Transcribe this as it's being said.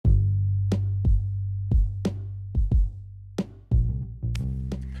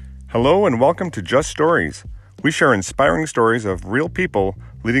Hello and welcome to Just Stories. We share inspiring stories of real people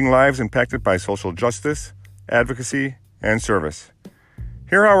leading lives impacted by social justice, advocacy, and service.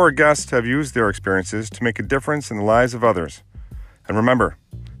 Here our guests have used their experiences to make a difference in the lives of others. And remember,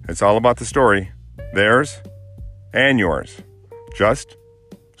 it's all about the story, theirs and yours. Just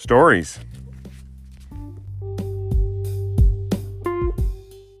Stories.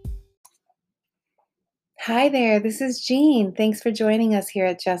 Hi there, this is Jean. Thanks for joining us here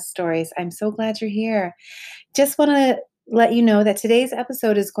at Just Stories. I'm so glad you're here. Just want to let you know that today's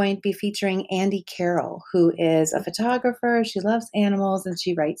episode is going to be featuring Andy Carroll, who is a photographer. She loves animals and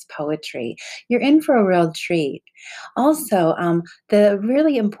she writes poetry. You're in for a real treat. Also, the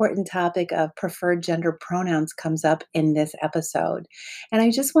really important topic of preferred gender pronouns comes up in this episode. And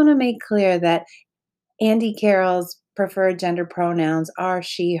I just want to make clear that Andy Carroll's preferred gender pronouns are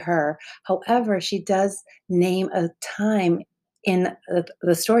she, her. However, she does name a time in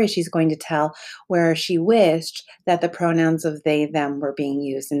the story she's going to tell where she wished that the pronouns of they, them were being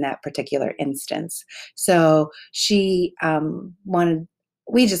used in that particular instance. So we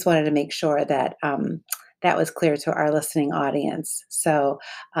just wanted to make sure that that was clear to our listening audience. So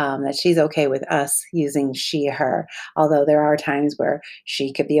that she's okay with us using she, her, although there are times where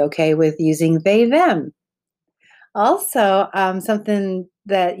she could be okay with using they, them. Also, something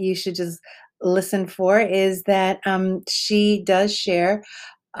that you should just listen for is that she does share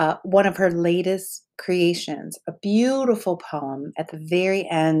one of her latest creations, a beautiful poem at the very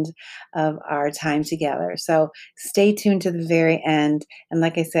end of our time together. So stay tuned to the very end. And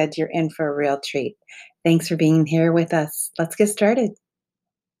like I said, you're in for a real treat. Thanks for being here with us. Let's get started.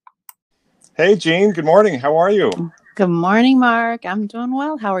 Hey, Jean. Good morning. How are you? Good morning, Mark. I'm doing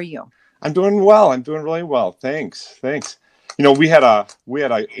well. How are you? I'm doing well. I'm doing really well. Thanks. You know, we had a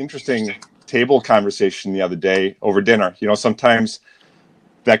interesting table conversation the other day over dinner. You know, sometimes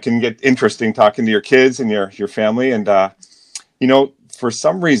that can get interesting talking to your kids and your family. And you know, for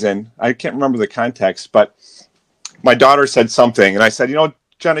some reason, I can't remember the context, but my daughter said something, and I said, you know,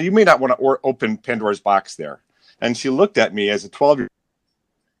 Jenna, you may not want to open Pandora's box there. And she looked at me as a 12-year-old.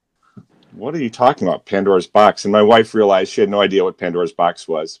 What are you talking about, Pandora's box? And my wife realized she had no idea what Pandora's box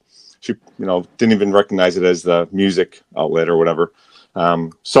was. She, you know, didn't even recognize it as the music outlet or whatever.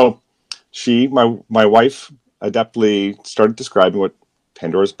 So my wife adeptly started describing what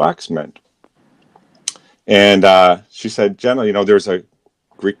Pandora's box meant. And she said, Jenna, you know, there's a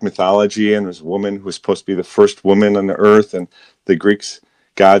Greek mythology and there's a woman who was supposed to be the first woman on the earth. And the Greeks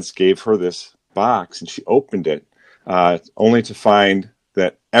gods gave her this box and she opened it only to find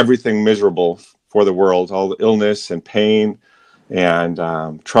that everything miserable for the world, all the illness and pain and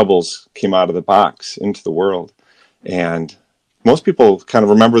troubles came out of the box into the world. And most people kind of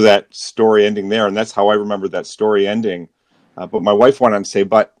remember that story ending there, and that's how I remember that story ending. But my wife went on to say,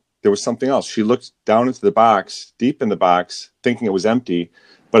 but there was something else. She looked down into the box, deep in the box, thinking it was empty,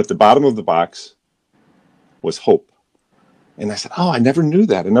 but at the bottom of the box was hope. And I said, oh, I never knew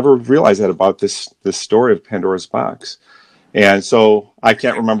that. I never realized that about this story of Pandora's box. And so I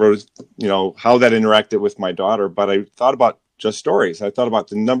can't remember, you know, how that interacted with my daughter, but I thought about Just Stories. I thought about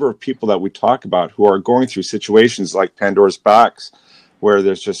the number of people that we talk about who are going through situations like Pandora's box, where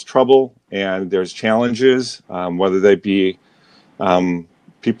there's just trouble and there's challenges, whether they be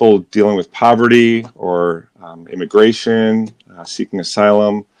people dealing with poverty or immigration, seeking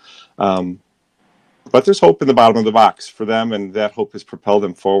asylum. But there's hope in the bottom of the box for them, and that hope has propelled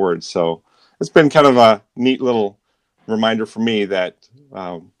them forward. So it's been kind of a neat little reminder for me that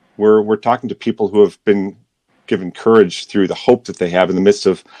we're talking to people who have been given courage through the hope that they have in the midst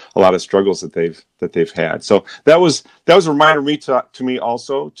of a lot of struggles that they've had. So that was a reminder to me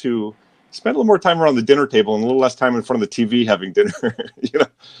also to spend a little more time around the dinner table and a little less time in front of the TV having dinner. You know,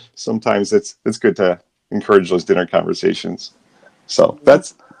 sometimes it's good to encourage those dinner conversations. So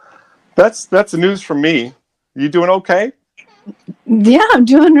that's the news from me. You doing okay? Yeah, I'm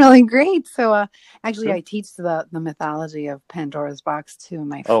doing really great. So actually, I teach the mythology of Pandora's box to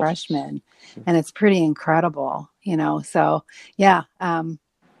my freshmen, and it's pretty incredible, you know. So yeah.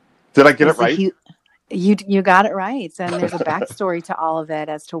 Did I get it right? You got it right. And there's a backstory to all of it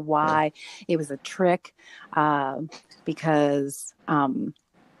as to why it was a trick, because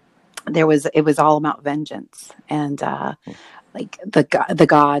it was all about vengeance, and like the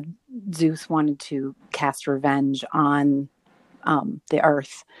god Zeus wanted to cast revenge on the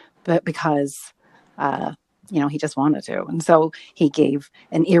earth, but because you know, he just wanted to, and so he gave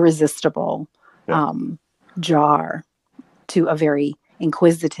an irresistible jar to a very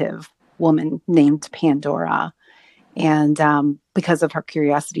inquisitive woman named Pandora, And because of her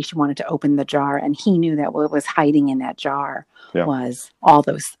curiosity, she wanted to open the jar, and he knew that what was hiding in that jar was all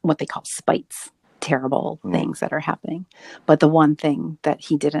those, what they call spites, terrible things that are happening. But the one thing that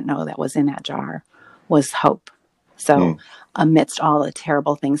he didn't know that was in that jar was hope. So amidst all the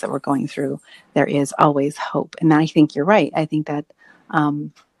terrible things that we're going through, there is always hope. And I think you're right. I think that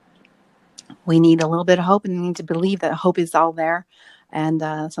we need a little bit of hope, and we need to believe that hope is all there. And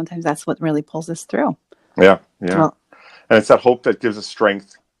sometimes that's what really pulls us through. Yeah. Well, and it's that hope that gives us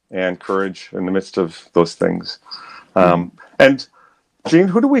strength and courage in the midst of those things. And Jean,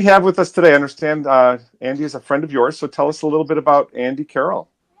 who do we have with us today? I understand Andy is a friend of yours, so tell us a little bit about Andy Carroll.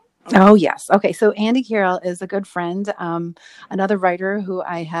 Oh, yes. Okay. So Andy Carroll is a good friend, another writer who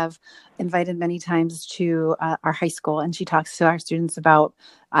I have invited many times to our high school, and she talks to our students about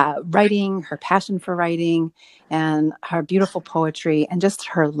writing, her passion for writing, and her beautiful poetry, and just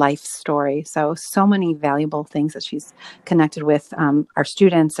her life story. So many valuable things that she's connected with our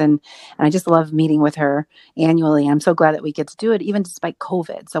students, and I just love meeting with her annually. I'm so glad that we get to do it, even despite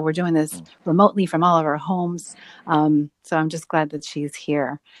COVID. So we're doing this remotely from all of our homes. So I'm just glad that she's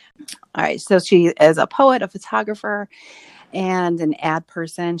here. All right. So she is a poet, a photographer, and an ad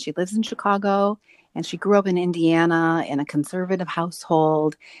person. She lives in Chicago, and she grew up in Indiana in a conservative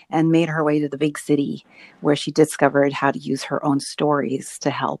household and made her way to the big city, where she discovered how to use her own stories to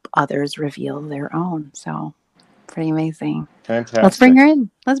help others reveal their own. So pretty amazing. Fantastic. Let's bring her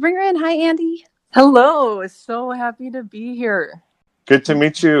in. Hi, Andy. Hello. So happy to be here. Good to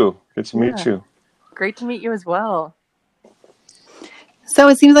meet you. Meet you. Great to meet you as well. So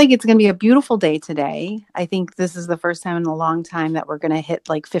it seems like it's going to be a beautiful day today. I think this is the first time in a long time that we're going to hit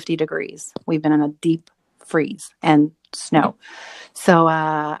like 50 degrees. We've been in a deep freeze and snow. So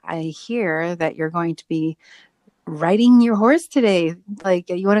I hear that you're going to be riding your horse today. Like,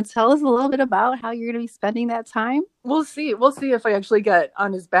 you want to tell us a little bit about how you're going to be spending that time? We'll see if I actually get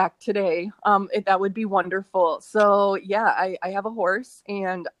on his back today. That would be wonderful. So yeah, I have a horse,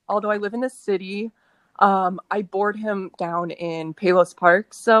 and although I live in the city, I board him down in Palos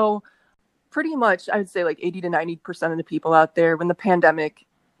Park. So pretty much I would say like 80 to 90% of the people out there, when the pandemic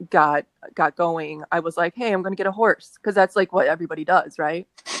got going, I was like, hey, I'm going to get a horse, because that's like what everybody does, right?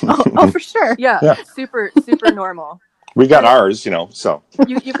 Oh, for sure. Yeah. Super normal. We got ours, so.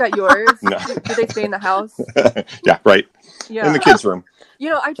 You've got yours? No. Do they stay in the house? Yeah, right. Yeah. In the kids' room.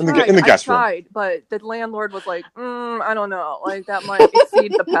 I tried. In the guest room. But the landlord was like, I don't know. Like, that might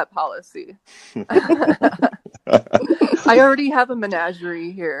exceed the pet policy. I already have a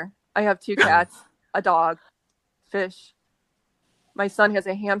menagerie here. I have 2 cats, a dog, fish. My son has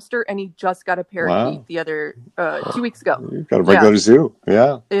a hamster, and he just got a parakeet the other 2 weeks ago. You've got a regular zoo.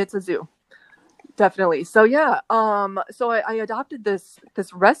 Yeah. It's a zoo. Definitely. So yeah. So I adopted this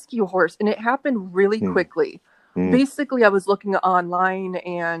rescue horse, and it happened really quickly. Basically, I was looking online,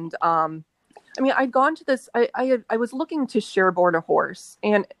 and I'd gone to this. I was looking to shareboard a horse,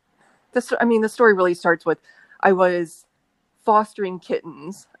 and the story really starts with I was fostering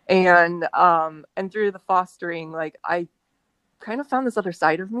kittens, and through the fostering, like, I kind of found this other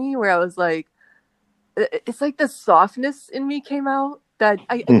side of me where I was like, it's like the softness in me came out that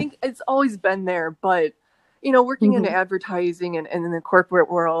I think it's always been there, but working in advertising and in the corporate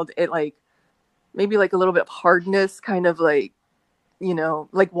world, it like maybe like a little bit of hardness, kind of like,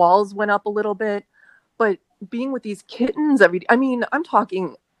 like walls went up a little bit. But being with these kittens I'm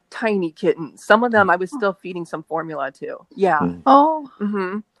talking tiny kittens. Some of them I was still feeding some formula to. Yeah.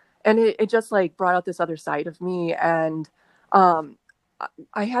 And it just like brought out this other side of me. And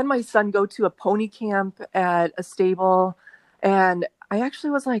I had my son go to a pony camp at a stable, and I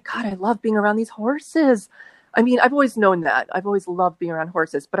actually was like, God, I love being around these horses. I've always known that. I've always loved being around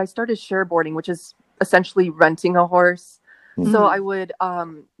horses, but I started shareboarding, which is essentially renting a horse. So I would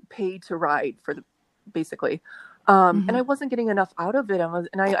pay to ride basically. And I wasn't getting enough out of it.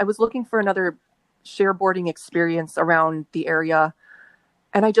 I was looking for another shareboarding experience around the area,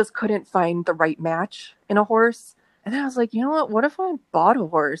 and I just couldn't find the right match in a horse. And then I was like, you know what if I bought a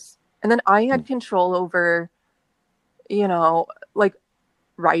horse? And then I had control over, like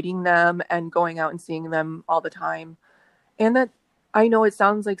riding them and going out and seeing them all the time. And that, I know it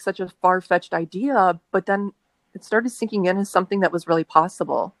sounds like such a far-fetched idea, but then it started sinking in as something that was really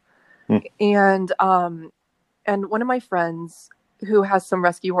possible. And one of my friends who has some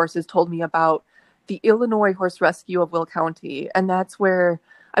rescue horses told me about the Illinois Horse Rescue of Will County. And that's where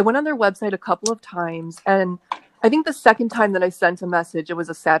I went on their website a couple of times. And I think the second time that I sent a message, it was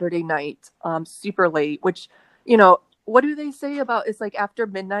a Saturday night, super late, which, what do they say about, it's like after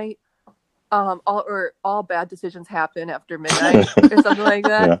midnight, all bad decisions happen after midnight or something like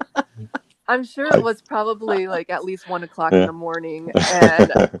that. I'm sure it was probably like at least 1 o'clock in the morning,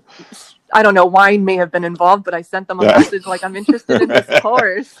 and I don't know, wine may have been involved, but I sent them a message like, I'm interested in this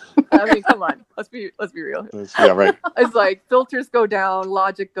horse. I mean, come on, let's be real. Yeah, right. It's like filters go down,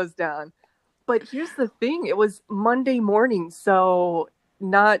 logic goes down. But here's the thing: it was Monday morning, so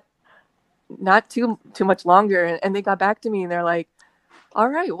not too much longer, and they got back to me and they're like, all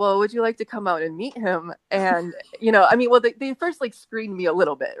right, well, would you like to come out and meet him? And, I mean, well, they first like screened me a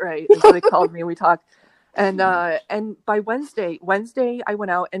little bit, right? And so they called me and we talked. And by Wednesday, I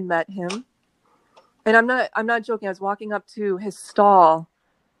went out and met him. And I'm not joking. I was walking up to his stall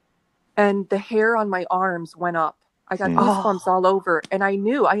and the hair on my arms went up. I got goosebumps all over. And I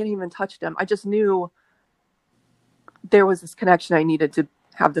knew, I hadn't even touched him. I just knew there was this connection. I needed to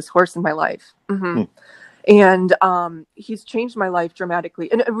have this horse in my life. Mm-hmm. And he's changed my life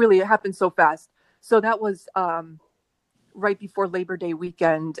dramatically. And it happened so fast. So that was right before Labor Day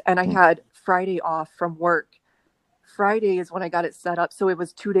weekend. And I had Friday off from work. Friday is when I got it set up. So it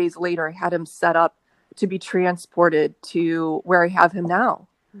was 2 days later, I had him set up to be transported to where I have him now.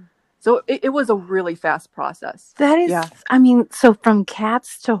 So it was a really fast process. That is, I mean, so from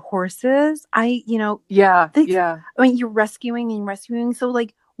cats to horses, I mean, you're rescuing. So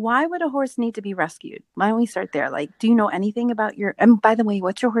like, why would a horse need to be rescued? Why don't we start there? Like, do you know anything about and by the way,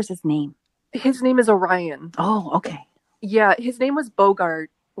 what's your horse's name? His name is Orion. Oh, okay. Yeah, his name was Bogart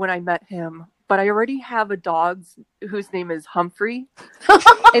when I met him, but I already have a dog whose name is Humphrey.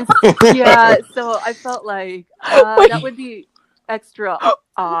 And so I felt like that would be extra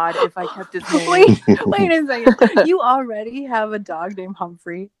odd if I kept his name. Wait a second. You already have a dog named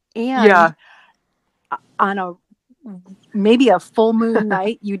Humphrey, and on maybe a full moon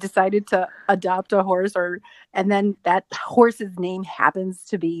night, you decided to adopt a horse, and then that horse's name happens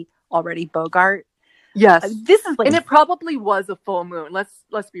to be already Bogart. Yes, this is like, and it probably was a full moon.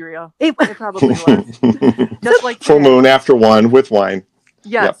 Let's be real. It probably was. Just like full moon after one with wine.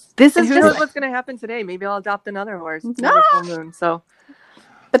 Yes, yep. This is who knows what's going to happen today. Maybe I'll adopt another horse. Another full moon. So,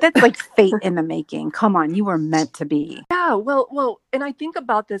 but that's like fate in the making. Come on, you were meant to be. Yeah. Well, and I think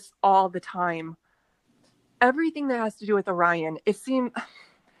about this all the time. Everything that has to do with Orion, I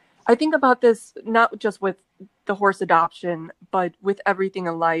think about this not just with the horse adoption, but with everything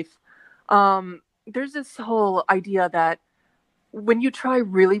in life. There's this whole idea that when you try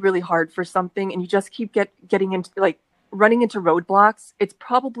really, really hard for something and you just keep getting into like running into roadblocks, it's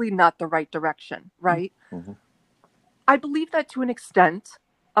probably not the right direction, right? Mm-hmm. I believe that to an extent.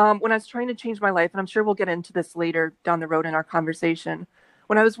 When I was trying to change my life, and I'm sure we'll get into this later down the road in our conversation,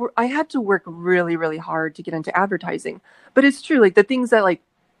 when I had to work really, really hard to get into advertising. But it's true, like the things that like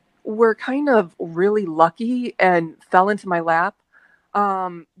were kind of really lucky and fell into my lap,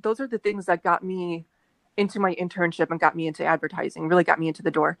 those are the things that got me into my internship and got me into advertising, really got me into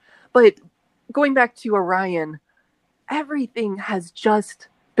the door. But going back to Orion, everything has just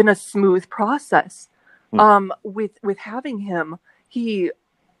been a smooth process. With having him, he,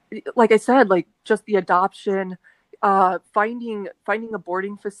 like I said, like just the adoption, finding a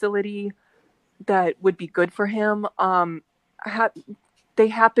boarding facility that would be good for him. They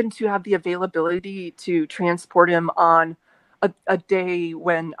happened to have the availability to transport him on a day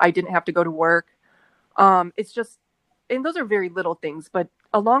when I didn't have to go to work. It's just, and those are very little things, but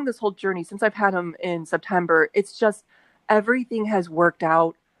along this whole journey, since I've had him in September, it's just everything has worked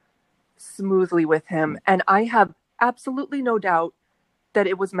out smoothly with him. And I have absolutely no doubt that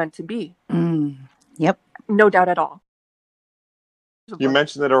it was meant to be. Yep. No doubt at all. You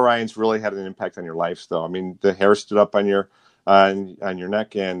mentioned that Orion's really had an impact on your life, though. I mean, the hair stood up on your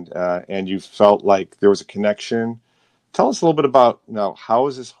neck, and you felt like there was a connection. Tell us a little bit about now. How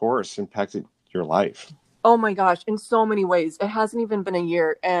has this horse impacted your life? Oh my gosh, in so many ways. It hasn't even been a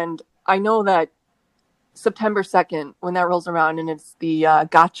year, and I know that September 2nd, when that rolls around and it's the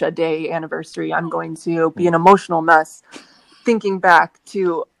Gotcha Day anniversary, I'm going to be an emotional mess thinking back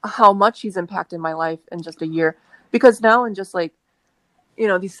to how much he's impacted my life in just a year. Because now in just like,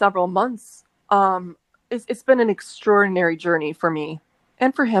 these several months, it's been an extraordinary journey for me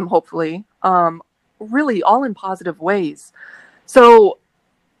and for him, hopefully, really all in positive ways. So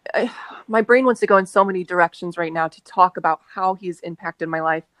my brain wants to go in so many directions right now to talk about how he's impacted my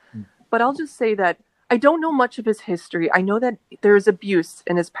life. But I'll just say that I don't know much of his history. I know that there's abuse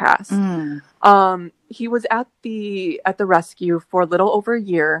in his past. He was at the rescue for a little over a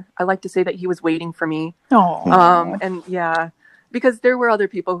year. I like to say that he was waiting for me. And yeah, because there were other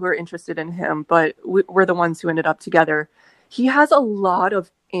people who were interested in him, but we're the ones who ended up together. He has a lot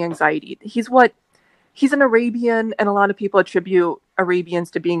of anxiety. He's an Arabian, and a lot of people attribute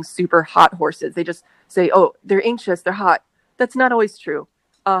Arabians to being super hot horses. They just say, oh, they're anxious, they're hot. That's not always true.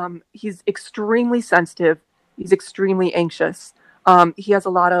 he's extremely sensitive. He's extremely anxious. He has a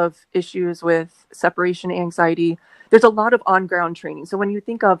lot of issues with separation anxiety. There's a lot of on-ground training. So when you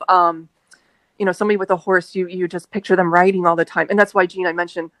think of, somebody with a horse, you just picture them riding all the time. And that's why, Jean, I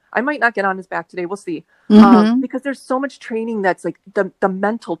mentioned, I might not get on his back today. We'll see. Because there's so much training that's like the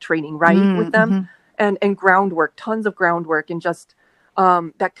mental training, right? With them and groundwork, tons of groundwork and just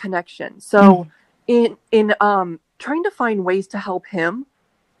that connection. So in trying to find ways to help him,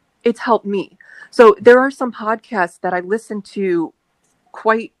 it's helped me. So there are some podcasts that I listen to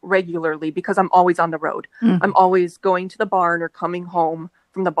quite regularly because I'm always on the road. I'm always going to the barn or coming home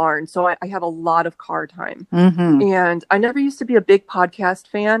from the barn. So I have a lot of car time. And I never used to be a big podcast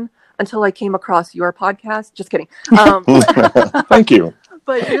fan until I came across your podcast. Just kidding. Thank you.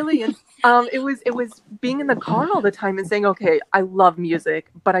 But really, it was being in the car all the time and saying, okay, I love music,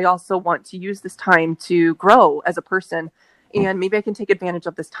 but I also want to use this time to grow as a person. And maybe I can take advantage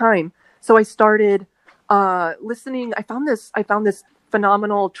of this time. So I started listening. I found this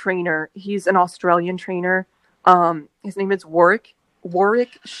phenomenal trainer. He's an Australian trainer. His name is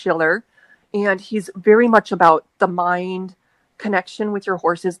Warwick Schiller, and he's very much about the mind connection with your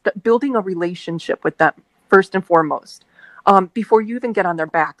horses, building a relationship with them first and foremost, before you even get on their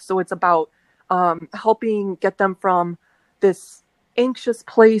back. So it's about helping get them from this anxious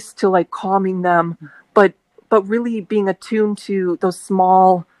place to like calming them, but really being attuned to those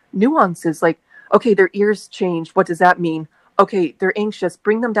small nuances, like, okay, their ears changed. What does that mean? Okay, they're anxious.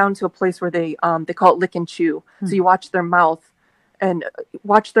 Bring them down to a place where they call it lick and chew. So you watch their mouth and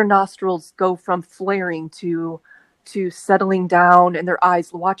watch their nostrils go from flaring to settling down, and their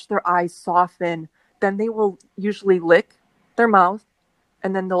eyes, watch their eyes soften. Then they will usually lick their mouth,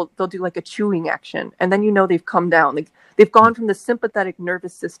 and then they'll do like a chewing action. And then they've come down. Like they've gone from the sympathetic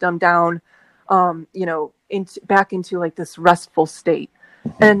nervous system down back into like this restful state.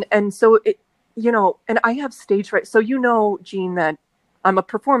 And so it, and I have stage fright. So Jean, that I'm a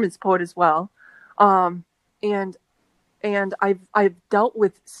performance poet as well. And I've dealt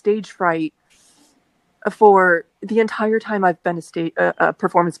with stage fright for the entire time I've been a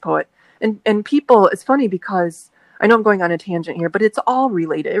performance poet. And people, it's funny because I know I'm going on a tangent here, but it's all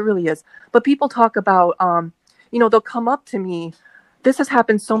related. It really is. But people talk about, they'll come up to me. This has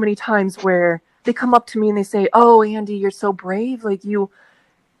happened so many times where they come up to me and they say, "Oh, Andy, you're so brave. Like you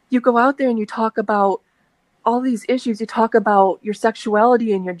go out there and you talk about all these issues. You talk about your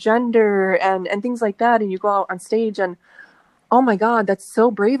sexuality and your gender and things like that. And you go out on stage and, oh my God, that's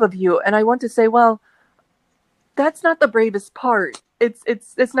so brave of you." And I want to say, well, that's not the bravest part.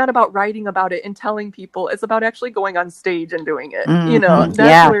 It's not about writing about it and telling people. It's about actually going on stage and doing it.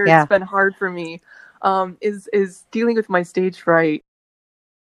 That's where it's been hard for me, is dealing with my stage fright.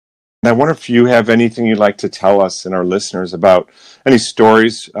 And I wonder if you have anything you'd like to tell us and our listeners about any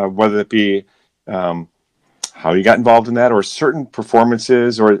stories, whether it be how you got involved in that or certain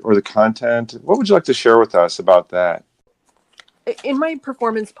performances or the content. What would you like to share with us about that? In my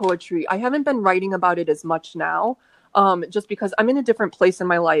performance poetry, I haven't been writing about it as much now, just because I'm in a different place in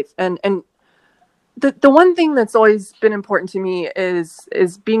my life. And the one thing that's always been important to me is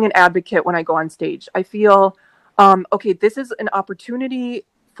being an advocate when I go on stage. I feel, okay, this is an opportunity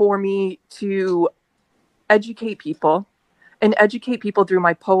for me to educate people and educate people through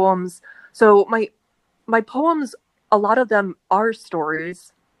my poems. So my poems, a lot of them are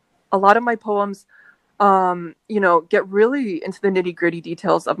stories. A lot of my poems, get really into the nitty gritty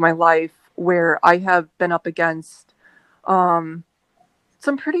details of my life where I have been up against some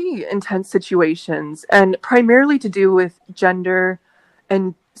pretty intense situations, and primarily to do with gender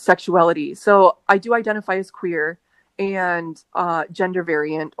and sexuality. So I do identify as queer and gender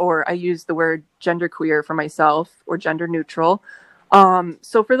variant, or I use the word genderqueer for myself, or gender neutral.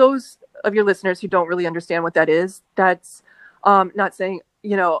 So for those of your listeners who don't really understand what that is, that's not saying,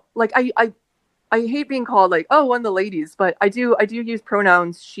 like I hate being called like, oh, one of the ladies, but I do use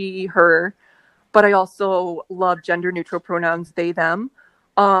pronouns she, her, but I also love gender neutral pronouns they, them.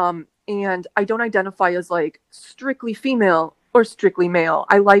 And I don't identify as like strictly female or strictly male.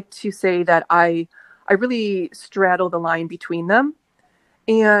 I like to say that I really straddle the line between them.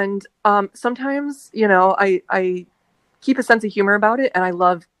 And sometimes, I keep a sense of humor about it, and I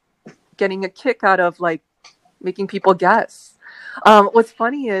love getting a kick out of like making people guess. What's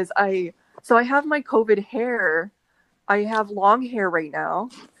funny is I have my COVID hair. I have long hair right now.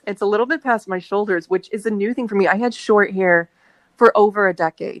 It's a little bit past my shoulders, which is a new thing for me. I had short hair for over a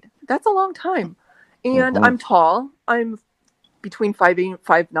decade. That's a long time. And I'm tall. I'm between 5'8" and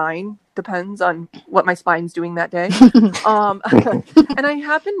 5'9", depends on what my spine's doing that day. And I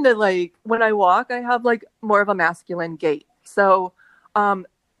happen to, like, when I walk, I have like more of a masculine gait. So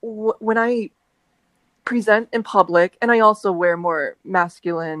When I present in public, and I also wear more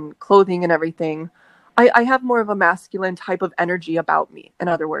masculine clothing and everything, I have more of a masculine type of energy about me, in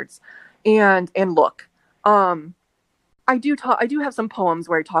other words, and look. I do have some poems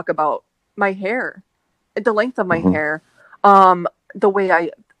where I talk about my hair, the length of my hair, the way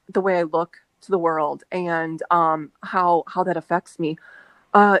I look to the world, and how that affects me.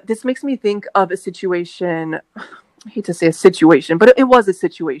 This makes me think of a situation. I hate to say a situation, but it was a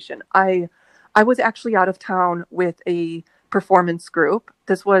situation. I was actually out of town with a performance group.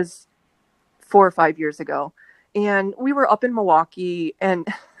 This was 4 or 5 years ago, and we were up in Milwaukee, and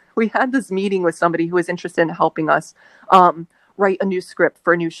we had this meeting with somebody who was interested in helping us write a new script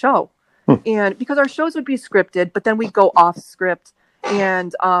for a new show. And because our shows would be scripted, but then we'd go off script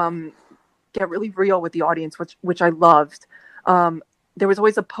and get really real with the audience, which I loved. There was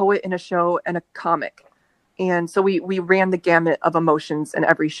always a poet in a show and a comic. And so we ran the gamut of emotions in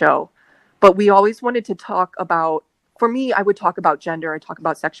every show. But we always wanted to talk about, for me, I would talk about gender, I talk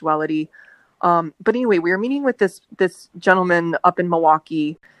about sexuality. But anyway, we were meeting with this gentleman up in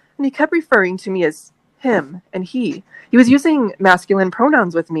Milwaukee, and he kept referring to me as him and he. He was using masculine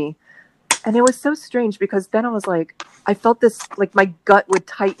pronouns with me. And it was so strange because then I was like, I felt this, like my gut would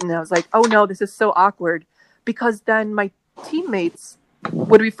tighten. I was like, oh no, this is so awkward. Because then my teammates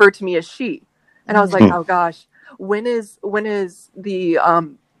would refer to me as she. And I was like, oh gosh, when is the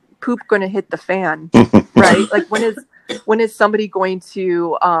poop going to hit the fan? Right? Like when is somebody going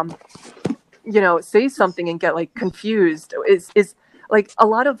to, say something and get like confused? Is like a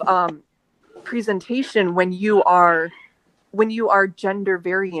lot of presentation when you are gender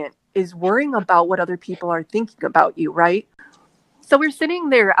variant is worrying about what other people are thinking about you, right? So we're sitting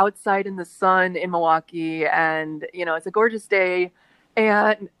there outside in the sun in Milwaukee, and it's a gorgeous day,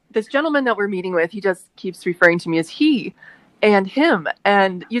 and this gentleman that we're meeting with, he just keeps referring to me as he and him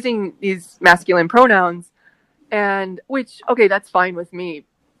and using these masculine pronouns, and which, okay, that's fine with me,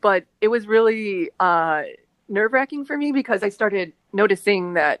 but it was really nerve-wracking for me because I started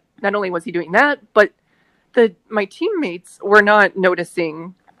noticing that not only was he doing that, but my teammates were not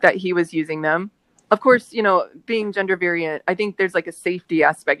noticing that he was using them. Of course, being gender variant, I think there's like a safety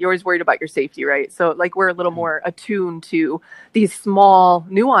aspect. You're always worried about your safety, right? So like we're a little more attuned to these small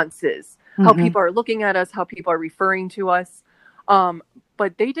nuances, how people are looking at us, how people are referring to us.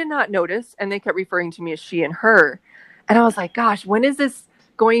 But they did not notice, and they kept referring to me as she and her. And I was like, gosh, when is this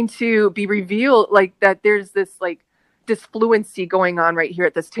going to be revealed? Like that there's this fluency going on right here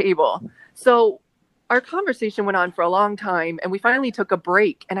at this table. So our conversation went on for a long time, and we finally took a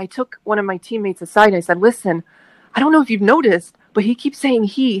break, and I took one of my teammates aside and I said, listen, I don't know if you've noticed, but he keeps saying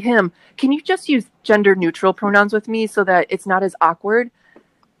he, him. Can you just use gender neutral pronouns with me so that it's not as awkward?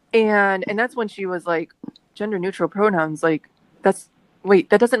 And that's when she was like, gender neutral pronouns, like that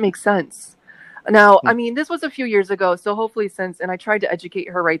doesn't make sense. Now, I mean, this was a few years ago, so hopefully since, and I tried to educate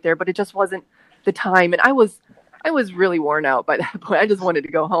her right there, but it just wasn't the time. And I was really worn out by that point. I just wanted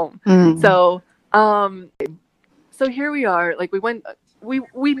to go home. So here we are, like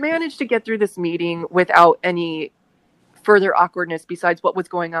we managed to get through this meeting without any further awkwardness besides what was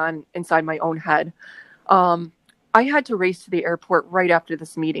going on inside my own head. I had to race to the airport right after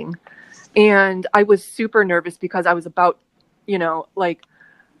this meeting, and I was super nervous because I was about,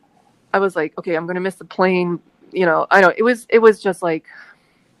 I was like, okay, I'm going to miss the plane. It was just like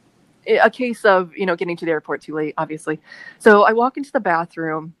a case of, getting to the airport too late, obviously. So I walk into the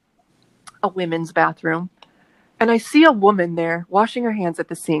bathroom, a women's bathroom, and I see a woman there washing her hands at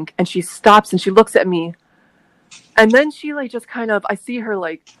the sink, and she stops and she looks at me, and then she just kind of, I see her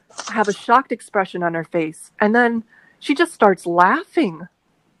have a shocked expression on her face, and then she just starts laughing.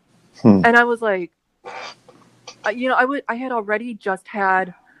 And I was like, I had already just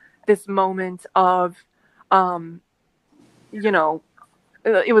had this moment of, it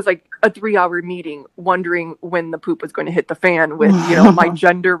was like a 3-hour meeting wondering when the poop was going to hit the fan with, my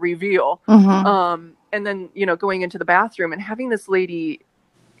gender reveal. And then, going into the bathroom and having this lady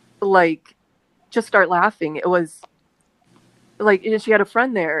just start laughing. It was she had a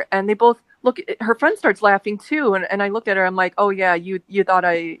friend there, and they both her friend starts laughing too. And I looked at her, I'm like, oh yeah, you thought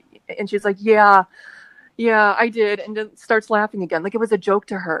and she's like, yeah, I did. And then starts laughing again. Like it was a joke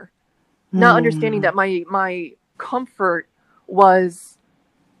to her, not understanding that my comfort was,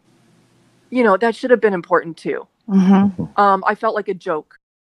 that should have been important too. I felt like a joke.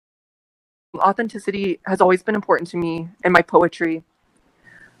 Authenticity has always been important to me in my poetry,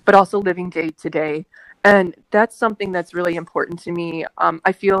 but also living day to day. And that's something that's really important to me.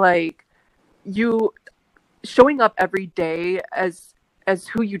 I feel like you showing up every day as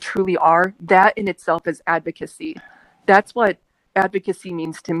who you truly are, that in itself is advocacy. That's what advocacy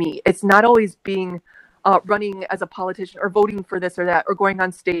means to me. It's not always being running as a politician or voting for this or that or going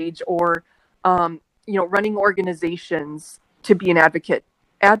on stage or running organizations to be an advocate.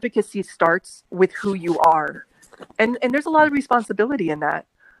 Advocacy starts with who you are, and there's a lot of responsibility in that,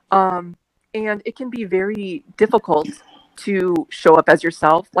 and it can be very difficult to show up as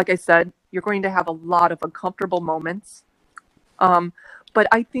yourself. Like I said, you're going to have a lot of uncomfortable moments, but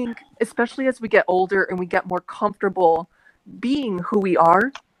I think especially as we get older and we get more comfortable being who we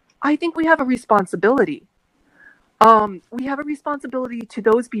are, I think we have a responsibility. We have a responsibility to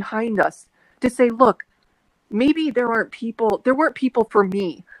those behind us to say, look, maybe there weren't people for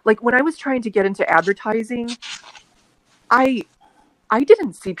me. Like when I was trying to get into advertising, I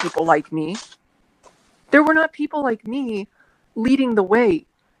didn't see people like me. There were not people like me leading the way.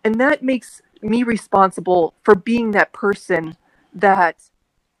 And that makes me responsible for being that person that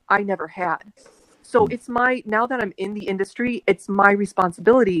I never had. So now that I'm in the industry, it's my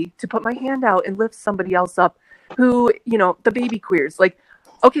responsibility to put my hand out and lift somebody else up who, the baby queers. Like,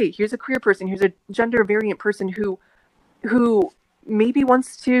 okay, here's a queer person, here's a gender variant person who maybe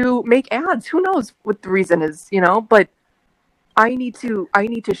wants to make ads. Who knows what the reason is, but I need to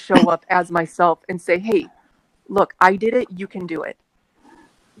show up as myself and say, hey, look, I did it, you can do it.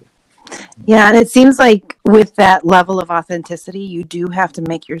 Yeah, and it seems like with that level of authenticity, you do have to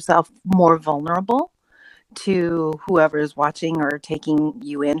make yourself more vulnerable to whoever is watching or taking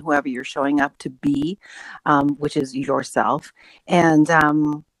you in, whoever you're showing up to be, which is yourself. And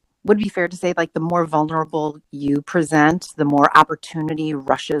would it be fair to say, like, the more vulnerable you present, the more opportunity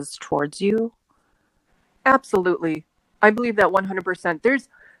rushes towards you? Absolutely. I believe that 100%.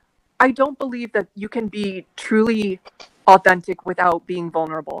 I don't believe that you can be truly authentic without being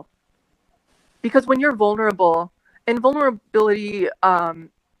vulnerable. Because when you're vulnerable, and vulnerability,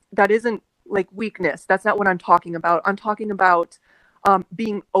 that isn't like weakness. That's not what I'm talking about. I'm talking about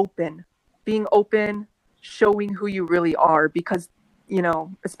being open, showing who you really are. Because,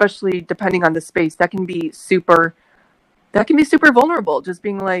 especially depending on the space, that can be super vulnerable. Just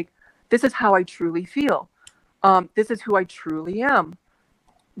being like, this is how I truly feel. This is who I truly am.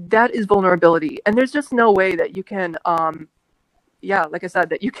 That is vulnerability. And there's just no way that you can, like I said,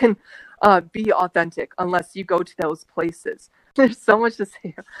 that you can be authentic unless you go to those places. There's so much to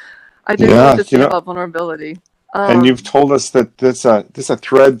say. I think so much to say about vulnerability. And you've told us that there's a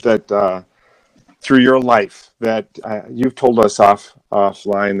thread that through your life that you've told us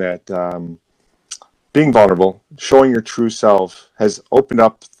offline that being vulnerable, showing your true self, has opened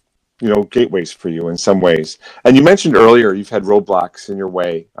up gateways for you in some ways. And you mentioned earlier you've had roadblocks in your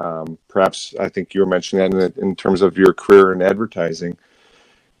way. Perhaps I think you were mentioning that in terms of your career in advertising.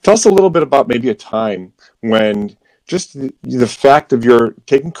 Tell us a little bit about maybe a time when just the fact of your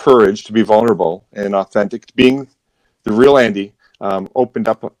taking courage to be vulnerable and authentic, being the real Andy, opened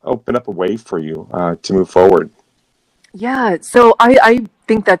up a way for you to move forward. Yeah, so I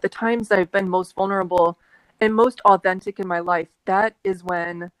think that the times that I've been most vulnerable and most authentic in my life, that is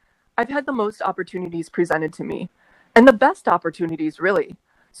when I've had the most opportunities presented to me, and the best opportunities, really.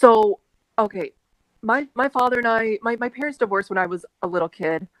 So, okay, my father and I, my parents divorced when I was a little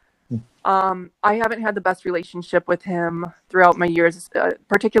kid. I haven't had the best relationship with him throughout my years,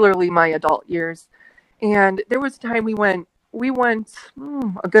 particularly my adult years. And there was a time we went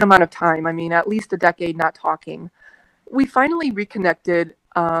a good amount of time. I mean, at least a decade not talking. We finally reconnected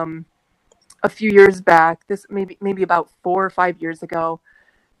a few years back. This maybe about 4 or 5 years ago.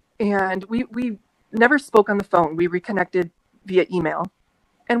 And we never spoke on the phone. We reconnected via email.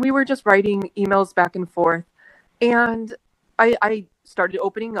 And we were just writing emails back and forth. And I started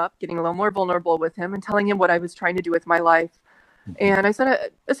opening up, getting a little more vulnerable with him and telling him what I was trying to do with my life. And I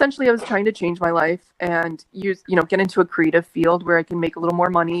said, essentially, I was trying to change my life and get into a creative field where I can make a little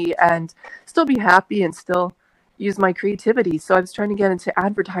more money and still be happy and still use my creativity. So I was trying to get into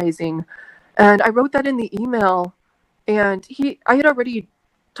advertising. And I wrote that in the email. And I had already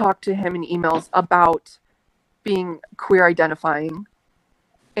talked to him in emails about being queer identifying.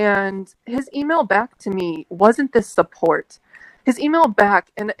 And his email back to me wasn't this support. His email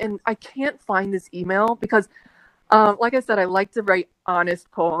back, and I can't find this email because, like I said, I like to write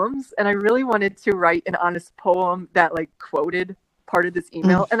honest poems, and I really wanted to write an honest poem that quoted part of this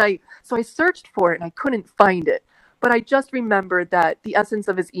email. And so I searched for it and I couldn't find it. But I just remembered that the essence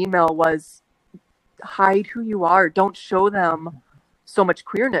of his email was hide who you are. Don't show them so much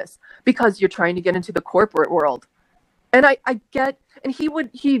queerness because you're trying to get into the corporate world. And I get, and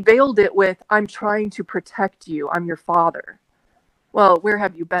he veiled it with, I'm trying to protect you. I'm your father. Well, where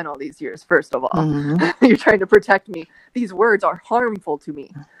have you been all these years, first of all? Mm-hmm. You're trying to protect me. These words are harmful to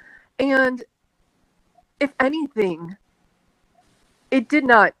me. And if anything, it did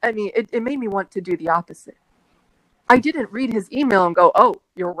not, I mean, it made me want to do the opposite. I didn't read his email and go, oh,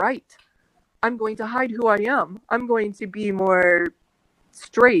 you're right. I'm going to hide who I am. I'm going to be more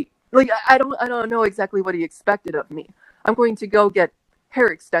straight. Like, I don't know exactly what he expected of me. I'm going to go get hair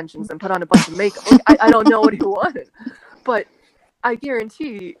extensions and put on a bunch of makeup. Like, I don't know what he wanted. But I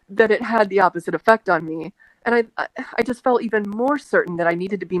guarantee that it had the opposite effect on me. And I just felt even more certain that I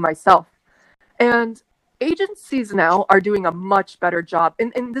needed to be myself. And agencies now are doing a much better job.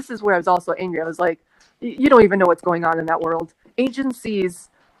 And this is where I was also angry. I was like, you don't even know what's going on in that world. Agencies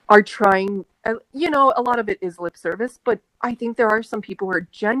are trying, you know, a lot of it is lip service, but I think there are some people who are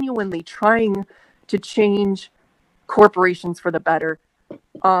genuinely trying to change corporations for the better.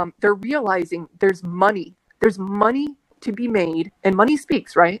 They're realizing there's money to be made, and money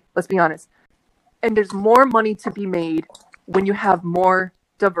speaks, right? Let's be honest. And there's more money to be made when you have more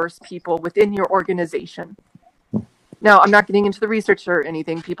diverse people within your organization. Now, I'm not getting into the research or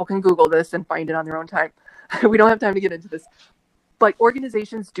anything. People can Google this and find it on their own time. We don't have time to get into this. But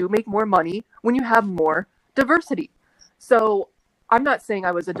organizations do make more money when you have more diversity. So I'm not saying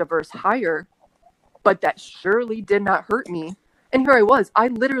I was a diverse hire, but that surely did not hurt me. And here I was. I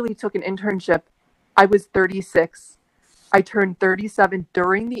literally took an internship. I was 36. I turned 37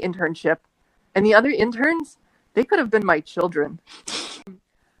 during the internship. And the other interns, they could have been my children.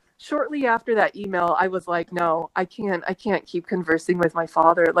 Shortly after that email, I was like, no, I can't keep conversing with my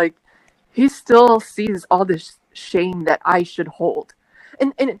father. Like, he still sees all this shame that I should hold.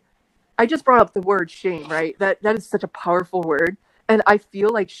 And I just brought up the word shame, right? That is such a powerful word. And I feel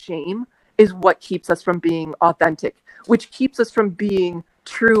like shame is what keeps us from being authentic, which keeps us from being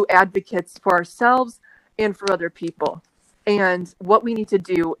true advocates for ourselves and for other people. And what we need to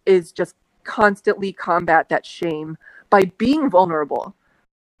do is just constantly combat that shame by being vulnerable.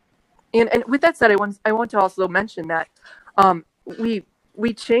 And with that said, I want to also mention that we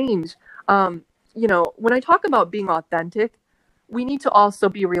change. You know, when I talk about being authentic, we need to also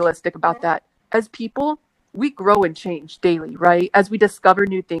be realistic about that. As people, we grow and change daily, right? As we discover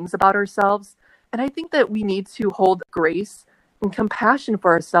new things about ourselves. And I think that we need to hold grace and compassion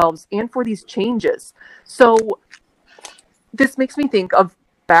for ourselves and for these changes. So this makes me think of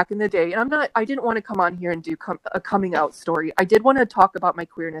back in the day, and I didn't want to come on here and do a coming out story. I did want to talk about my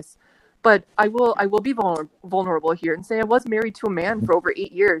queerness, but I will be vulnerable here and say I was married to a man for over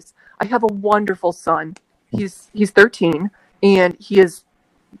 8 years. I have a wonderful son. He's 13, and he is,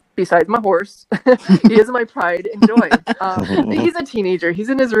 besides my horse, he is my pride and joy. He's a teenager. He's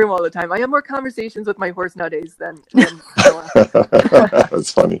in his room all the time. I have more conversations with my horse nowadays than Noah.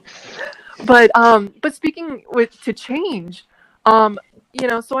 That's funny. But speaking to change, you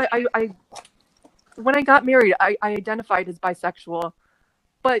know, so I when I got married, I identified as bisexual,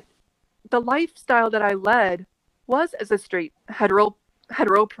 but the lifestyle that I led was as a straight hetero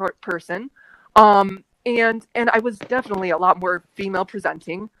person, and I was definitely a lot more female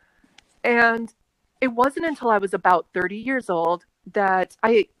presenting, and it wasn't until I was about 30 years old that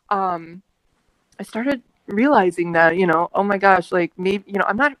I started realizing that, you know, oh my gosh, like maybe, you know,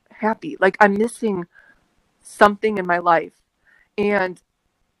 I'm not happy, like I'm missing something in my life. And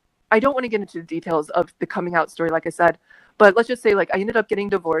I don't want to get into the details of the coming out story, like I said, but let's just say, like, I ended up getting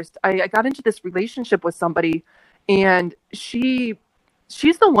divorced. I got into this relationship with somebody, and she's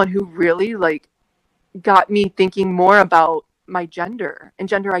the one who really, like, got me thinking more about my gender and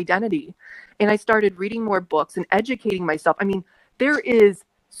gender identity. And I started reading more books and educating myself. I mean, there is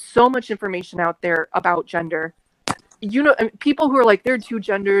so much information out there about gender. You know, people who are like, there are two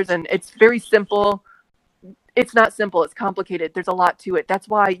genders and it's very simple. It's not simple. It's complicated. There's a lot to it. That's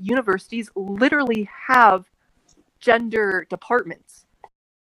why universities literally have gender departments.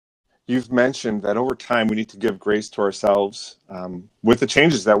 You've mentioned that over time we need to give grace to ourselves with the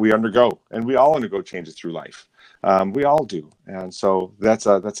changes that we undergo, and we all undergo changes through life. We all do, and so that's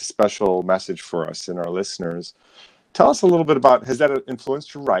a special message for us and our listeners. Tell us a little bit about, has that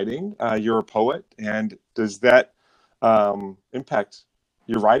influenced your writing? You're a poet, and does that impact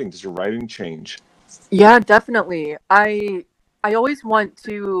your writing? Does your writing change? Yeah, definitely. I always want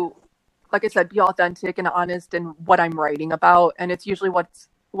to, like I said, be authentic and honest in what I'm writing about, and it's usually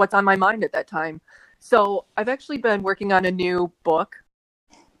what's on my mind at that time. So I've actually been working on a new book.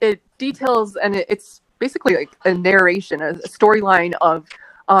 It details, and it's basically like a narration, a storyline of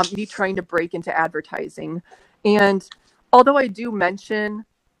me trying to break into advertising. And although I do mention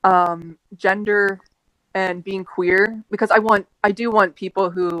gender and being queer, because I do want people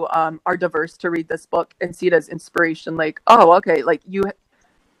who are diverse to read this book and see it as inspiration. Like, oh, okay, like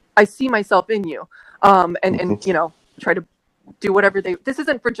I see myself in you, and you know, try to do whatever this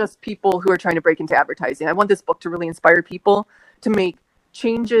isn't for just people who are trying to break into advertising. I want this book to really inspire people to make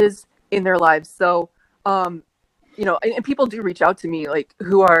changes in their lives. So, you know, and people do reach out to me, like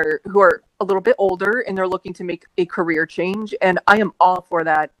who are a little bit older and they're looking to make a career change. And I am all for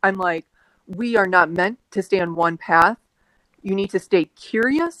that. I'm like, we are not meant to stay on one path. You need to stay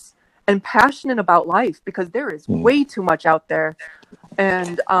curious and passionate about life, because there is way too much out there.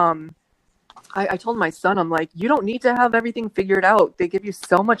 And I told my son, I'm like, you don't need to have everything figured out. They give you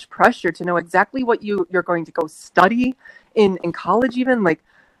so much pressure to know exactly what you're going to go study in college, even. Like,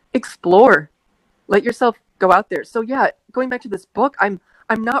 explore, let yourself go out there. So yeah, going back to this book, I'm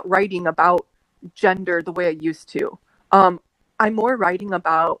not writing about gender the way I used to. I'm more writing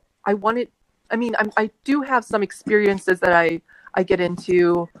about, I do have some experiences that I get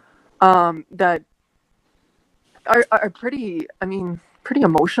into that are pretty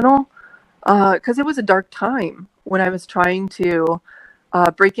emotional, because it was a dark time when I was trying to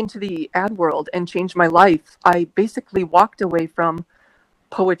break into the ad world and change my life. I basically walked away from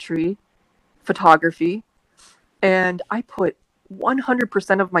poetry, photography, and I put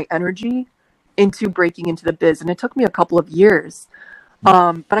 100% of my energy into breaking into the biz. And it took me a couple of years.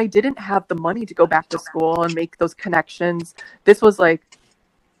 But I didn't have the money to go back to school and make those connections. This was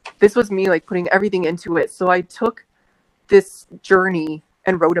me like putting everything into it. So I took this journey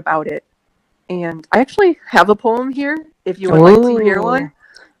and wrote about it. And I actually have a poem here, if you would like to hear one.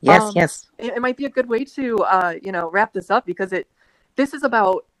 Yes. It might be a good way to, wrap this up, because this is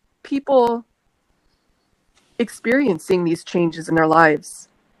about people experiencing these changes in their lives.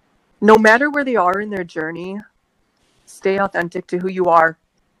 No matter where they are in their journey, stay authentic to who you are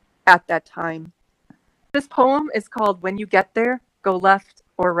at that time. This poem is called When You Get There, Go Left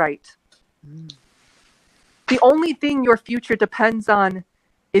or Right. The only thing your future depends on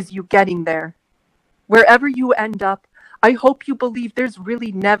is you getting there. Wherever you end up, I hope you believe there's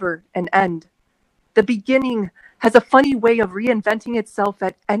really never an end. The beginning has a funny way of reinventing itself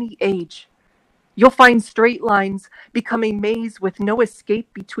at any age. You'll find straight lines become a maze with no escape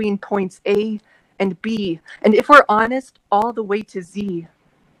between points A and B, and if we're honest, all the way to Z.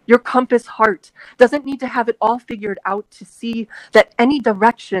 Your compass heart doesn't need to have it all figured out to see that any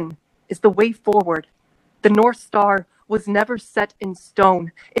direction is the way forward. The North Star was never set in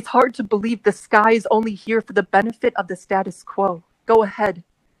stone. It's hard to believe the sky is only here for the benefit of the status quo. Go ahead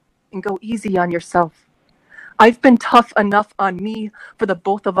and go easy on yourself. I've been tough enough on me for the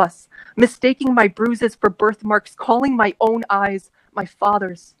both of us, mistaking my bruises for birthmarks, calling my own eyes my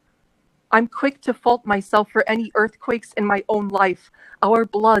father's. I'm quick to fault myself for any earthquakes in my own life. Our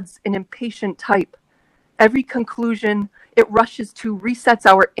blood's an impatient type. Every conclusion it rushes to resets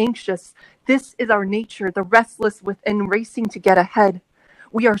our anxious. This is our nature, the restless within racing to get ahead.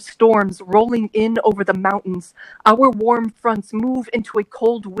 We are storms rolling in over the mountains. Our warm fronts move into a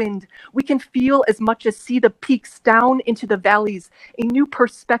cold wind. We can feel as much as see the peaks down into the valleys. A new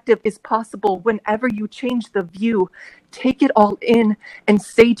perspective is possible whenever you change the view. Take it all in and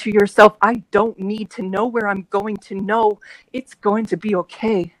say to yourself, I don't need to know where I'm going to know. It's going to be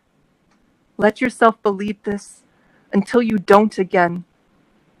okay. Let yourself believe this until you don't again.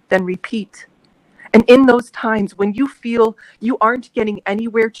 Then repeat. And in those times when you feel you aren't getting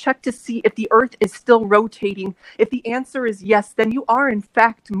anywhere, check to see if the earth is still rotating. If the answer is yes, then you are in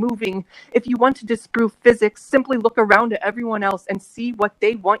fact moving. If you want to disprove physics, simply look around at everyone else and see what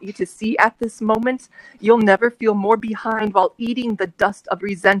they want you to see at this moment. You'll never feel more behind while eating the dust of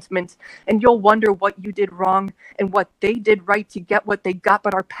resentment. And you'll wonder what you did wrong and what they did right to get what they got.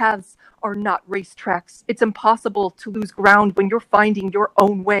 But our paths are not racetracks. It's impossible to lose ground when you're finding your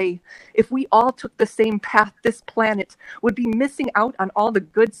own way. If we all took the same path, this planet would be missing out on all the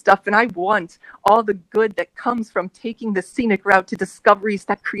good stuff, and I want all the good that comes from taking the scenic route to discoveries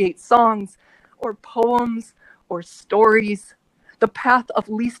that create songs or poems or stories. The path of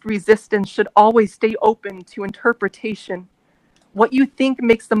least resistance should always stay open to interpretation. What you think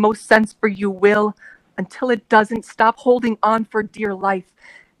makes the most sense for you will, until it doesn't, stop holding on for dear life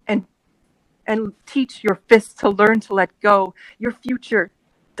and teach your fists to learn to let go. Your future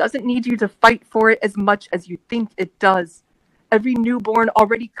doesn't need you to fight for it as much as you think it does. Every newborn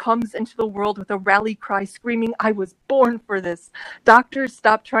already comes into the world with a rally cry screaming, I was born for this. Doctors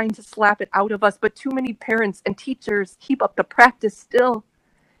stop trying to slap it out of us, but too many parents and teachers keep up the practice still.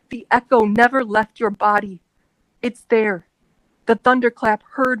 The echo never left your body. It's there. The thunderclap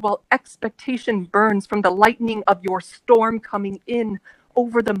heard while expectation burns from the lightning of your storm coming in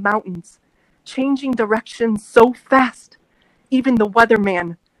over the mountains, changing direction so fast, even the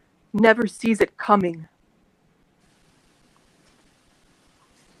weatherman never sees it coming.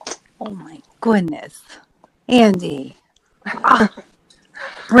 Oh my goodness. Andy, Oh,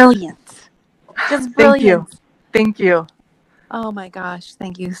 brilliant. Just brilliant. Thank you. Oh my gosh.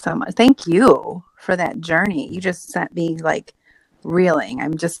 Thank you so much. Thank you for that journey. You just sent me like reeling.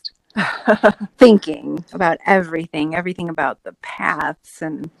 I'm just thinking about everything about the paths.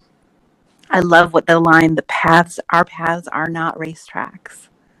 And I love what the line, our paths are not racetracks.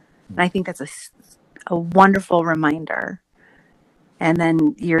 And I think that's a wonderful reminder. And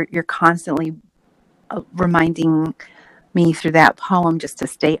then you're constantly reminding me through that poem just to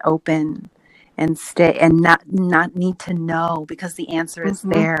stay open and stay and not need to know, because the answer is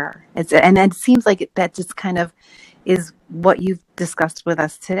there. And it seems like that just kind of is what you've discussed with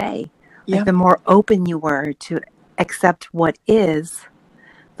us today. Like the more open you were to accept what is,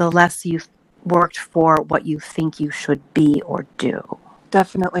 the less you've worked for what you think you should be or do.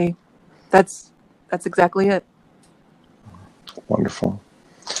 Definitely. That's exactly it. Wonderful.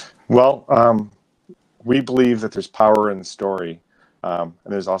 Well, we believe that there's power in the story, and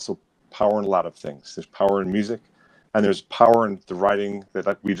there's also power in a lot of things. There's power in music, and there's power in the writing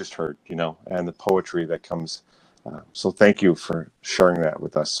that we just heard, and the poetry that comes. So thank you for sharing that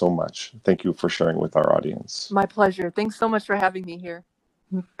with us so much. Thank you for sharing with our audience. My pleasure. Thanks so much for having me here.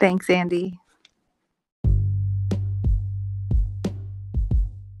 Thanks, Andy.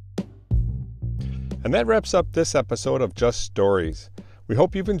 And that wraps up this episode of Just Stories. We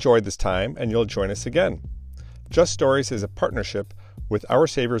hope you've enjoyed this time and you'll join us again. Just Stories is a partnership with Our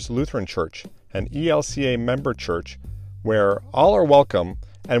Savior's Lutheran Church, an ELCA member church where all are welcome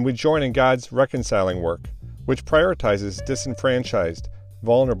and we join in God's reconciling work, which prioritizes disenfranchised,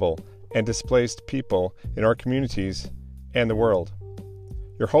 vulnerable, and displaced people in our communities and the world.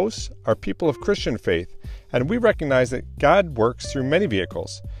 Your hosts are people of Christian faith, and we recognize that God works through many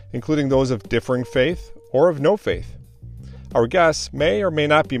vehicles, including those of differing faith or of no faith. Our guests may or may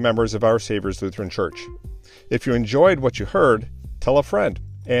not be members of Our Savior's Lutheran Church. If you enjoyed what you heard, tell a friend,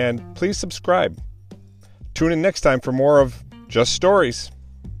 and please subscribe. Tune in next time for more of Just Stories.